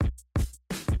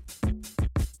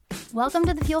Welcome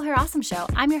to the Fuel Her Awesome Show.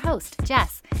 I'm your host,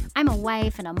 Jess. I'm a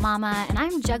wife and a mama, and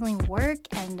I'm juggling work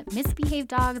and misbehaved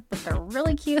dogs, but they're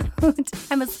really cute.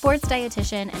 I'm a sports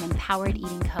dietitian and empowered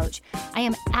eating coach. I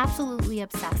am absolutely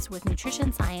obsessed with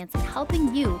nutrition science and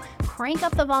helping you crank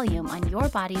up the volume on your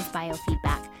body's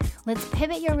biofeedback. Let's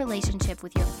pivot your relationship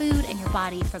with your food and your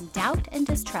body from doubt and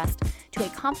distrust to a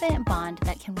confident bond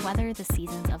that can weather the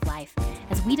seasons of life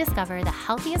as we discover the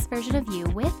healthiest version of you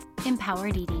with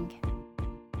empowered eating.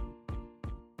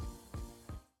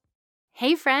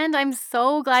 Hey friend, I'm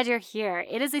so glad you're here.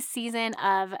 It is a season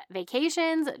of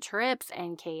vacations, trips,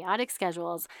 and chaotic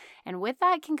schedules. And with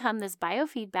that can come this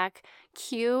biofeedback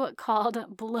cue called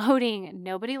bloating.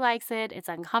 Nobody likes it. It's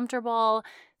uncomfortable.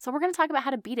 So we're going to talk about how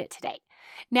to beat it today.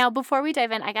 Now, before we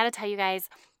dive in, I got to tell you guys,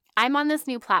 I'm on this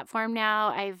new platform now.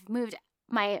 I've moved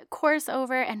my course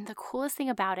over, and the coolest thing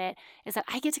about it is that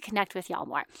I get to connect with y'all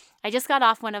more. I just got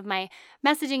off one of my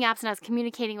messaging apps and I was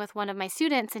communicating with one of my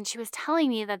students, and she was telling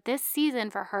me that this season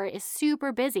for her is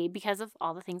super busy because of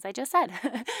all the things I just said.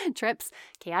 Trips,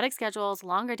 chaotic schedules,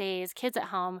 longer days, kids at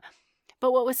home.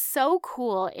 But what was so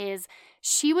cool is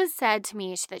she said to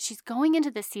me that she's going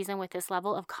into this season with this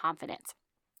level of confidence.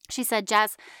 She said,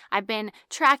 Jess, I've been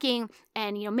tracking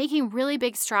and, making really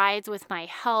big strides with my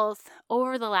health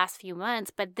over the last few months,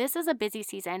 but this is a busy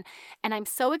season and I'm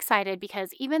so excited because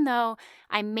even though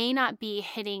I may not be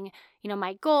hitting,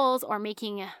 my goals or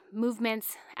making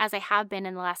movements as I have been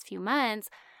in the last few months,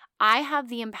 I have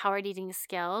the empowered eating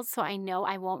skills, so I know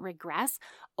I won't regress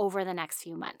over the next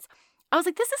few months. I was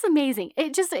like, this is amazing.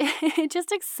 It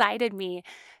just excited me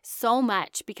so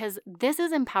much because this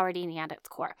is empowered eating at its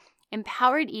core.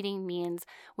 Empowered eating means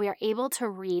we are able to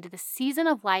read the season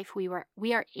of life we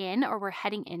are in or we're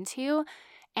heading into,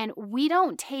 and we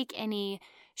don't take any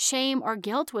shame or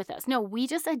guilt with us. No, we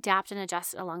just adapt and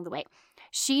adjust along the way.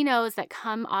 She knows that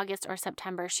come August or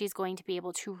September, she's going to be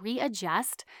able to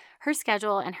readjust her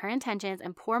schedule and her intentions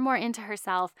and pour more into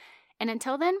herself. And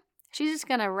until then, she's just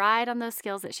going to ride on those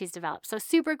skills that she's developed. So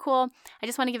super cool. I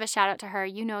just want to give a shout out to her.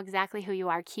 You know exactly who you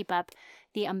are. Keep up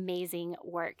the amazing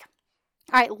work.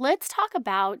 All right, let's talk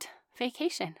about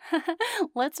vacation.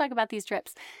 Let's talk about these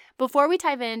trips. Before we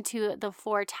dive into the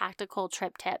 4 tactical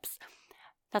trip tips,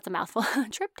 that's a mouthful,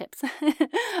 trip tips,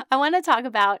 I want to talk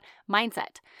about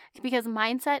mindset because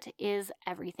mindset is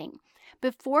everything.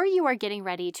 Before you are getting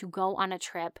ready to go on a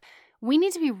trip, we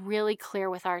need to be really clear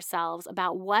with ourselves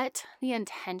about what the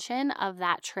intention of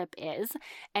that trip is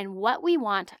and what we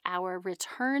want our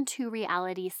return to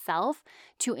reality self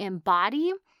to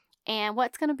embody and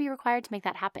what's going to be required to make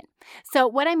that happen. So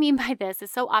what I mean by this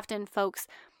is so often folks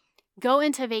go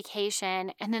into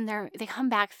vacation and then they come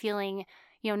back feeling,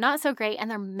 not so great,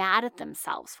 and they're mad at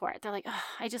themselves for it. They're like,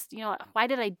 oh, why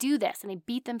did I do this? And they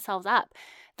beat themselves up.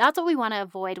 That's what we want to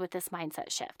avoid with this mindset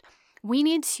shift. We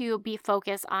need to be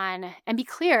focused on and be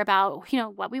clear about,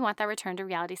 what we want that return to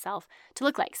reality self to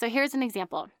look like. So here's an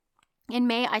example. In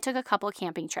May, I took a couple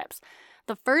camping trips.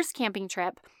 The first camping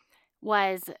trip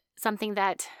was something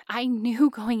that I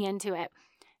knew going into it.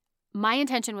 My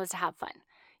intention was to have fun.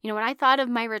 When I thought of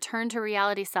my return to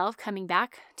reality self coming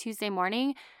back Tuesday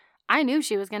morning, I knew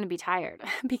she was going to be tired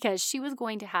because she was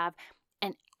going to have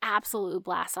an absolute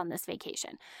blast on this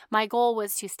vacation. My goal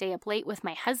was to stay up late with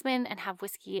my husband and have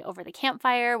whiskey over the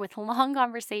campfire with long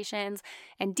conversations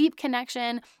and deep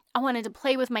connection. I wanted to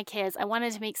play with my kids. I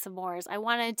wanted to make s'mores. I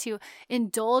wanted to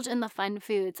indulge in the fun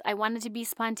foods. I wanted to be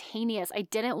spontaneous. I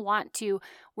didn't want to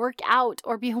work out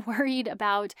or be worried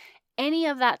about any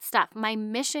of that stuff. My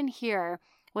mission here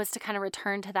was to kind of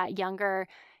return to that younger,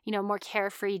 more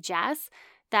carefree Jess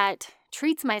that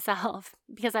treats myself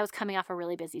because I was coming off a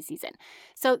really busy season.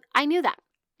 So I knew that.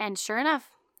 And sure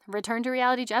enough, return to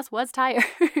reality Jess was tired.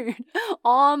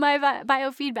 All my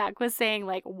biofeedback was saying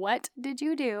like, what did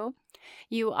you do?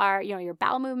 You are, your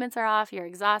bowel movements are off, you're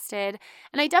exhausted.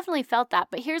 And I definitely felt that.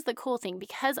 But here's the cool thing,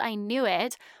 because I knew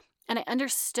it and I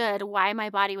understood why my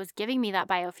body was giving me that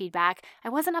biofeedback, I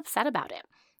wasn't upset about it.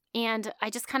 And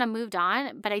I just kind of moved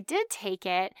on, but I did take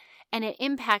it and it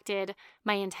impacted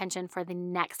my intention for the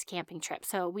next camping trip.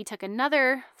 So we took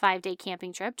another 5-day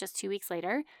camping trip just 2 weeks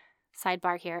later.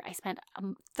 Sidebar here, I spent a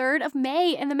third of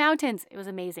May in the mountains. It was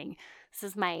amazing. This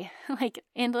is my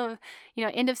end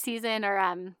of season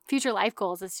or future life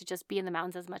goals is to just be in the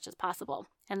mountains as much as possible.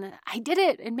 And I did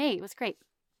it in May. It was great.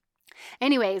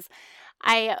 Anyways,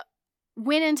 I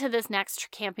went into this next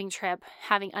camping trip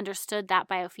having understood that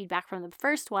biofeedback from the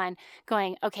first one,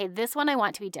 going, okay, this one I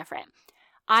want to be different.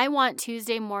 I want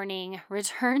Tuesday morning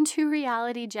return to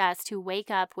reality Jess to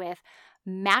wake up with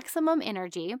maximum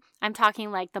energy. I'm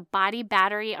talking like the body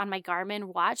battery on my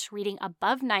Garmin watch reading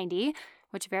above 90,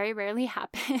 which very rarely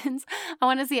happens. I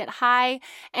want to see it high.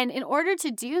 And in order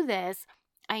to do this,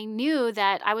 I knew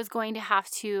that I was going to have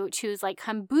to choose like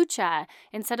kombucha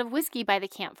instead of whiskey by the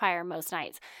campfire most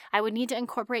nights. I would need to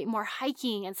incorporate more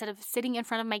hiking instead of sitting in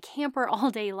front of my camper all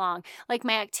day long. Like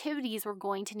my activities were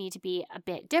going to need to be a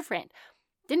bit different.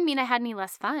 Didn't mean I had any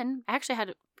less fun. I actually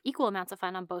had equal amounts of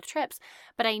fun on both trips,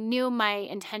 but I knew my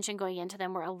intention going into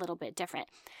them were a little bit different.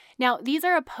 Now, these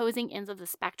are opposing ends of the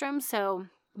spectrum, so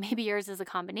maybe yours is a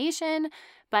combination,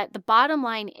 but the bottom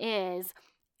line is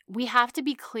we have to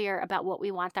be clear about what we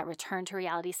want that return to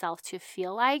reality self to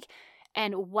feel like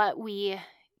and what we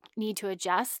need to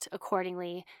adjust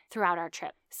accordingly throughout our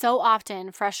trip. So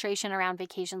often, frustration around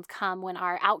vacations come when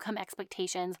our outcome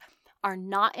expectations are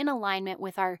not in alignment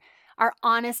with our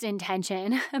honest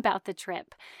intention about the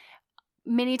trip.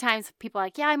 Many times people are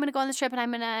like, yeah, I'm going to go on this trip and I'm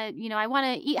going to, I want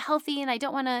to eat healthy and I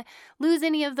don't want to lose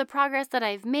any of the progress that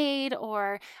I've made,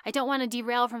 or I don't want to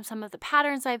derail from some of the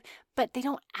patterns but they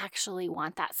don't actually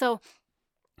want that. So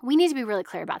we need to be really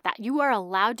clear about that. You are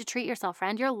allowed to treat yourself,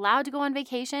 friend. You're allowed to go on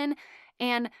vacation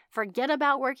and forget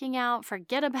about working out,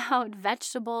 forget about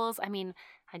vegetables. I mean,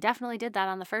 I definitely did that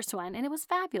on the first one and it was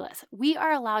fabulous. We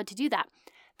are allowed to do that.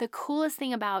 The coolest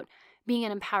thing about being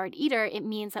an empowered eater, it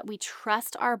means that we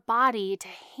trust our body to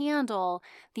handle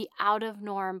the out of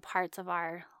norm parts of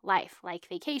our life, like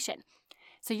vacation.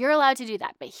 So you're allowed to do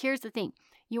that. But here's the thing.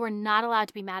 You are not allowed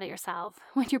to be mad at yourself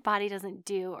when your body doesn't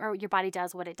do, or your body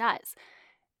does what it does.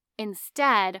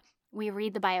 Instead, we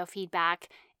read the biofeedback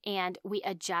and we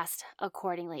adjust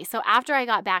accordingly. So after I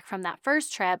got back from that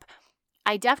first trip,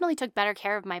 I definitely took better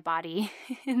care of my body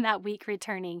in that week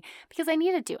returning because I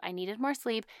needed to. I needed more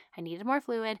sleep. I needed more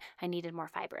fluid. I needed more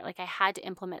fiber. Like I had to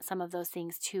implement some of those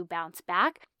things to bounce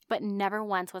back, but never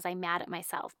once was I mad at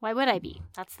myself. Why would I be?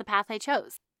 That's the path I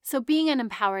chose. So being an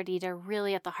empowered eater,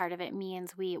 really at the heart of it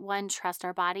means we, one, trust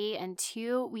our body, and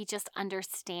two, we just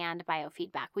understand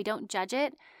biofeedback. We don't judge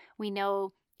it. We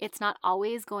know it's not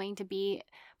always going to be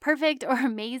perfect or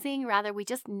amazing. Rather, we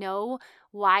just know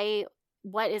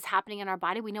what is happening in our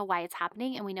body. We know why it's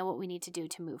happening and we know what we need to do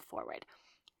to move forward.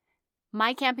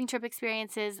 My camping trip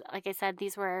experiences, like I said,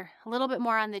 these were a little bit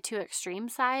more on the two extreme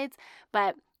sides,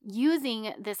 but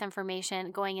using this information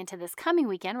going into this coming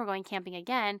weekend, we're going camping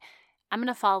again, I'm going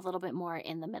to fall a little bit more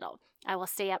in the middle. I will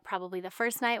stay up probably the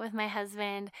first night with my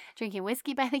husband, drinking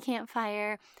whiskey by the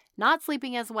campfire, not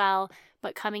sleeping as well,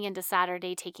 but coming into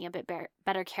Saturday, taking a bit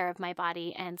better care of my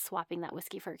body and swapping that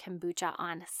whiskey for kombucha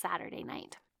on Saturday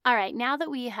night. All right, now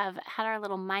that we have had our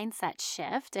little mindset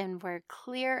shift and we're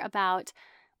clear about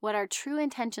what our true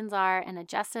intentions are and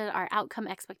adjusted our outcome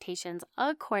expectations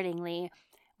accordingly,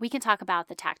 we can talk about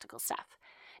the tactical stuff.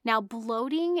 Now,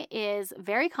 bloating is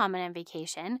very common in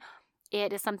vacation.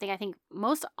 It is something I think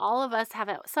most all of us have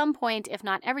at some point, if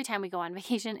not every time we go on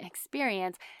vacation,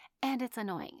 experience, and it's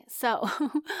annoying. So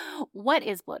what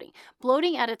is bloating?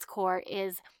 Bloating at its core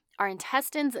is our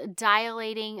intestines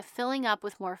dilating, filling up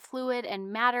with more fluid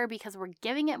and matter because we're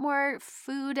giving it more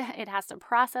food. It has to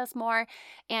process more,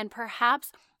 and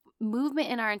perhaps movement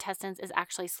in our intestines is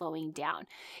actually slowing down.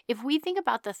 If we think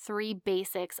about the three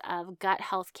basics of gut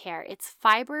health care, it's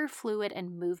fiber, fluid,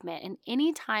 and movement. And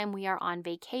anytime we are on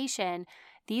vacation,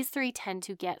 these three tend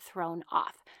to get thrown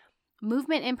off.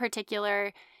 Movement in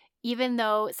particular, even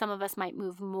though some of us might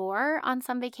move more on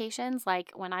some vacations,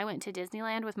 like when I went to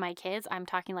Disneyland with my kids, I'm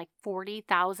talking like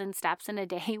 40,000 steps in a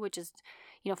day, which is,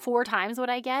 4 times what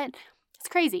I get. It's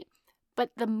crazy.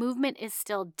 But the movement is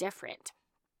still different.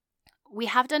 We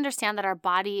have to understand that our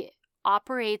body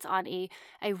operates on a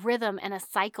rhythm and a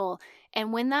cycle.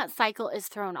 And when that cycle is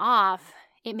thrown off,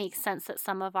 it makes sense that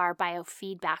some of our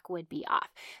biofeedback would be off.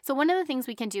 So one of the things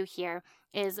we can do here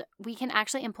is we can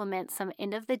actually implement some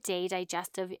end-of-the-day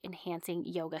digestive enhancing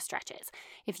yoga stretches.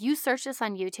 If you search this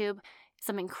on YouTube,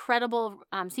 some incredible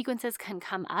sequences can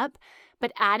come up,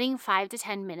 but adding 5 to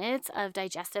 10 minutes of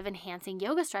digestive enhancing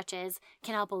yoga stretches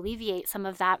can help alleviate some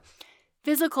of that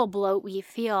physical bloat we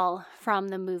feel from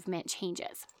the movement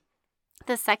changes.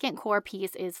 The second core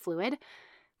piece is fluid.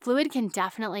 Fluid can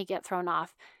definitely get thrown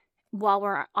off while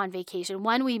we're on vacation.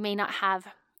 One, we may not have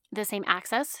the same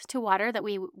access to water that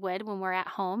we would when we're at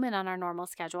home and on our normal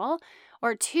schedule.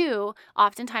 Or two,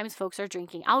 oftentimes folks are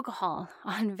drinking alcohol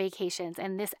on vacations,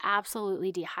 and this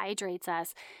absolutely dehydrates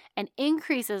us and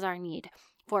increases our need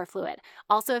for fluid.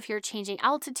 Also, if you're changing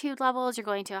altitude levels, you're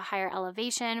going to a higher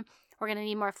elevation, we're going to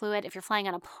need more fluid. If you're flying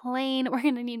on a plane, we're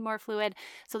going to need more fluid.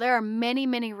 So there are many,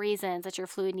 many reasons that your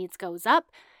fluid needs goes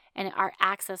up and our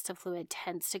access to fluid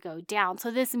tends to go down. So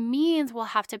this means we'll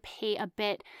have to pay a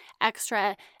bit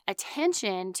extra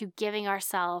attention to giving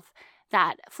ourselves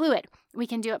that fluid. We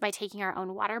can do it by taking our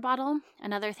own water bottle.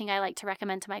 Another thing I like to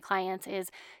recommend to my clients is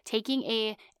taking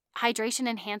a hydration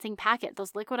enhancing packet.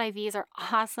 Those liquid IVs are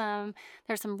awesome.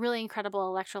 There's some really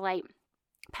incredible electrolyte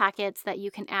packets that you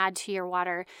can add to your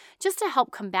water just to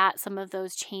help combat some of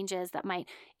those changes that might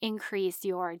increase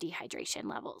your dehydration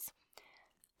levels.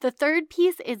 The third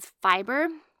piece is fiber.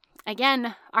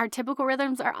 Again, our typical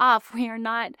rhythms are off. We are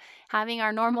not having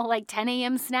our normal 10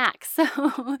 a.m. snacks.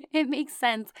 So it makes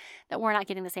sense that we're not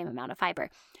getting the same amount of fiber.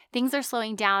 Things are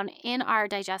slowing down in our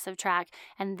digestive tract,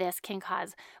 and this can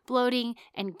cause bloating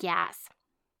and gas,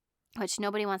 which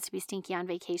nobody wants to be stinky on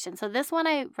vacation. So this one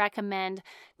I recommend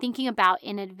thinking about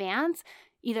in advance,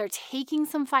 either taking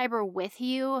some fiber with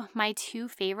you. My two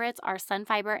favorites are Sun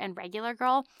Fiber and Regular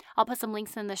Girl. I'll put some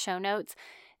links in the show notes.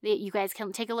 You guys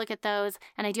can take a look at those,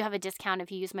 and I do have a discount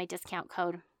if you use my discount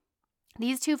code.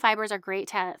 These two fibers are great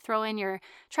to throw in your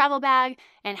travel bag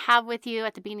and have with you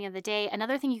at the beginning of the day.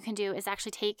 Another thing you can do is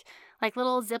actually take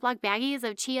little Ziploc baggies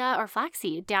of chia or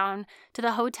flaxseed down to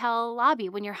the hotel lobby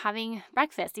when you're having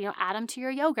breakfast. Add them to your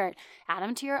yogurt, add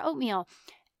them to your oatmeal.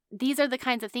 These are the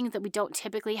kinds of things that we don't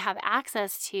typically have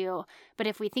access to, but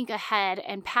if we think ahead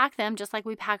and pack them just like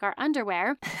we pack our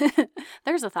underwear,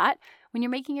 there's a thought. When you're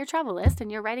making your travel list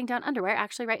and you're writing down underwear,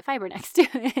 actually write fiber next to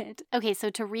it. Okay, so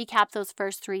to recap those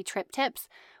first 3 trip tips,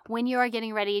 when you are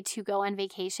getting ready to go on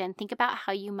vacation, think about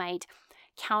how you might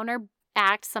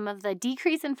counteract some of the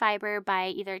decrease in fiber by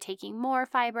either taking more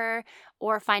fiber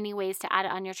or finding ways to add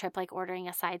it on your trip, like ordering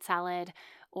a side salad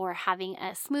or having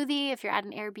a smoothie. If you're at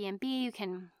an Airbnb, you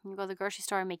can go to the grocery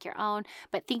store and make your own.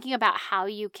 But thinking about how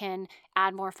you can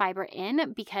add more fiber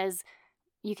in, because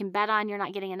you can bet on you're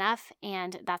not getting enough,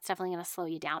 and that's definitely going to slow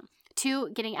you down. 2,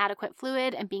 getting adequate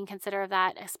fluid and being considerate of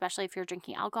that, especially if you're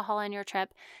drinking alcohol on your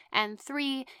trip. And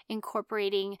 3,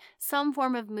 incorporating some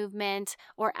form of movement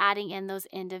or adding in those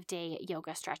end-of-day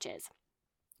yoga stretches.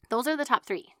 Those are the top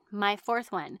 3. My fourth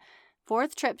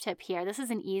trip tip here. This is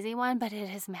an easy one, but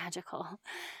it is magical.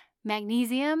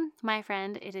 Magnesium, my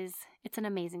friend, it's an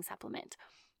amazing supplement.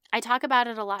 I talk about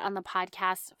it a lot on the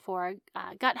podcast for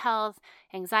gut health,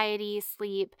 anxiety,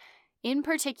 sleep. In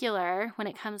particular, when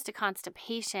it comes to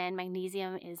constipation,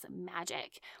 magnesium is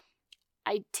magic.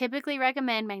 I typically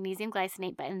recommend magnesium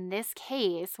glycinate, but in this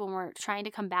case, when we're trying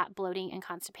to combat bloating and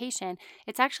constipation,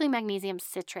 it's actually magnesium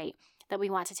citrate that we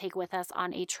want to take with us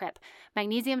on a trip.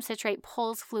 Magnesium citrate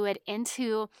pulls fluid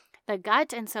into the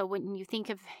gut, and so when you think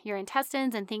of your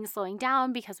intestines and things slowing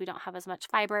down because we don't have as much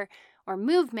fiber or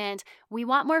movement, we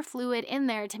want more fluid in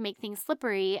there to make things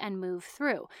slippery and move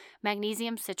through.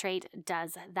 Magnesium citrate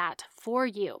does that for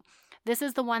you. This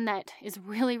is the one that is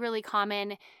really, really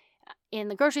common in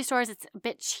the grocery stores. It's a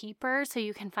bit cheaper, so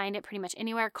you can find it pretty much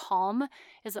anywhere. Calm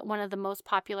is one of the most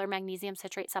popular magnesium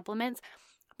citrate supplements,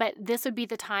 but this would be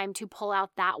the time to pull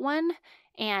out that one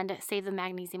and save the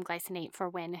magnesium glycinate for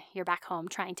when you're back home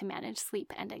trying to manage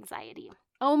sleep and anxiety.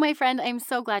 Oh, my friend, I'm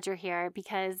so glad you're here,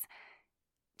 because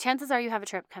chances are you have a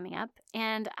trip coming up,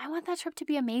 and I want that trip to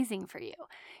be amazing for you.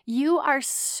 You are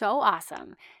so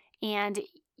awesome, and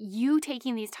you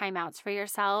taking these timeouts for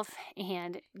yourself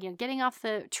and getting off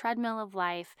the treadmill of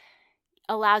life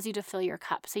allows you to fill your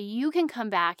cup so you can come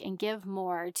back and give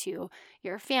more to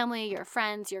your family, your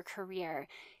friends, your career.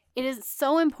 It is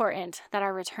so important that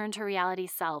our return to reality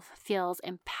self feels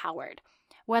empowered,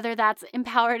 whether that's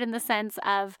empowered in the sense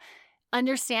of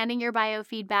understanding your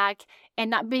biofeedback and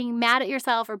not being mad at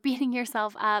yourself or beating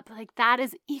yourself up. That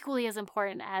is equally as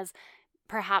important as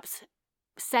perhaps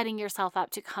setting yourself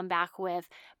up to come back with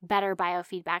better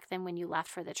biofeedback than when you left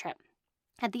for the trip.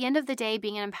 At the end of the day,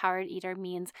 being an empowered eater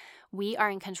means we are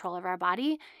in control of our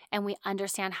body and we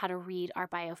understand how to read our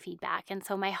biofeedback. And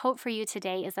so my hope for you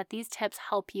today is that these tips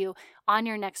help you on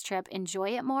your next trip enjoy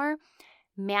it more,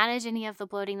 manage any of the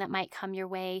bloating that might come your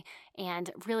way, and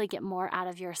really get more out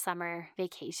of your summer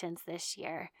vacations this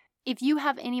year. If you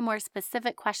have any more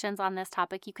specific questions on this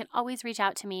topic, you can always reach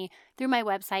out to me through my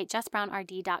website,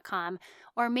 jessbrownrd.com.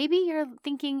 Or maybe you're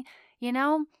thinking,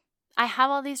 I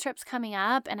have all these trips coming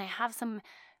up and I have some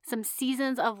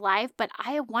seasons of life, but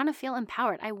I want to feel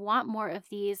empowered. I want more of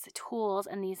these tools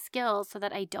and these skills so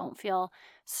that I don't feel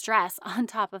stress on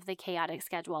top of the chaotic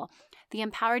schedule. The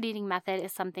empowered eating method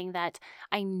is something that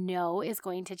I know is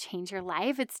going to change your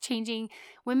life. It's changing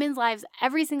women's lives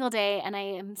every single day, and I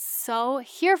am so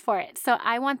here for it. So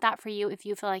I want that for you if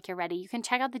you feel like you're ready. You can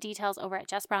check out the details over at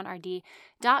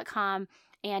jessbrownrd.com.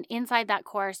 And inside that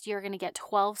course, you're going to get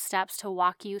 12 steps to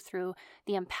walk you through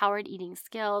the empowered eating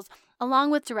skills,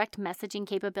 along with direct messaging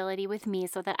capability with me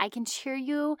so that I can cheer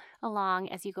you along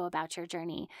as you go about your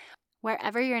journey.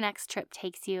 Wherever your next trip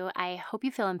takes you, I hope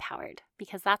you feel empowered,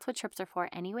 because that's what trips are for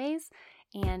anyways.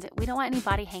 And we don't want any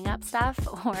body hang-up stuff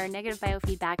or negative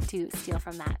biofeedback to steal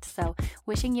from that. So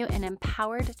wishing you an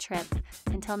empowered trip.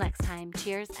 Until next time,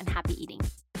 cheers and happy eating.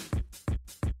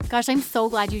 Gosh, I'm so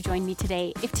glad you joined me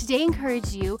today. If today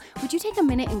encouraged you, would you take a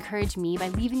minute and encourage me by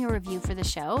leaving a review for the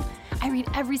show? I read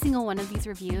every single one of these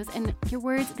reviews, and your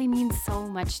words, they mean so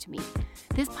much to me.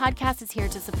 This podcast is here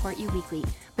to support you weekly,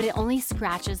 but it only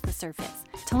scratches the surface.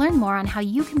 To learn more on how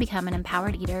you can become an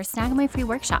empowered eater, snag my free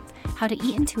workshop, How to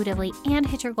Eat Intuitively and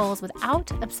Hit Your Goals Without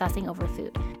Obsessing Over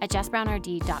Food, at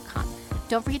jessbrownrd.com.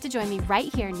 Don't forget to join me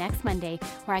right here next Monday,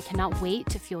 where I cannot wait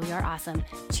to fuel your awesome.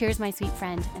 Cheers, my sweet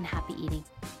friend, and happy eating.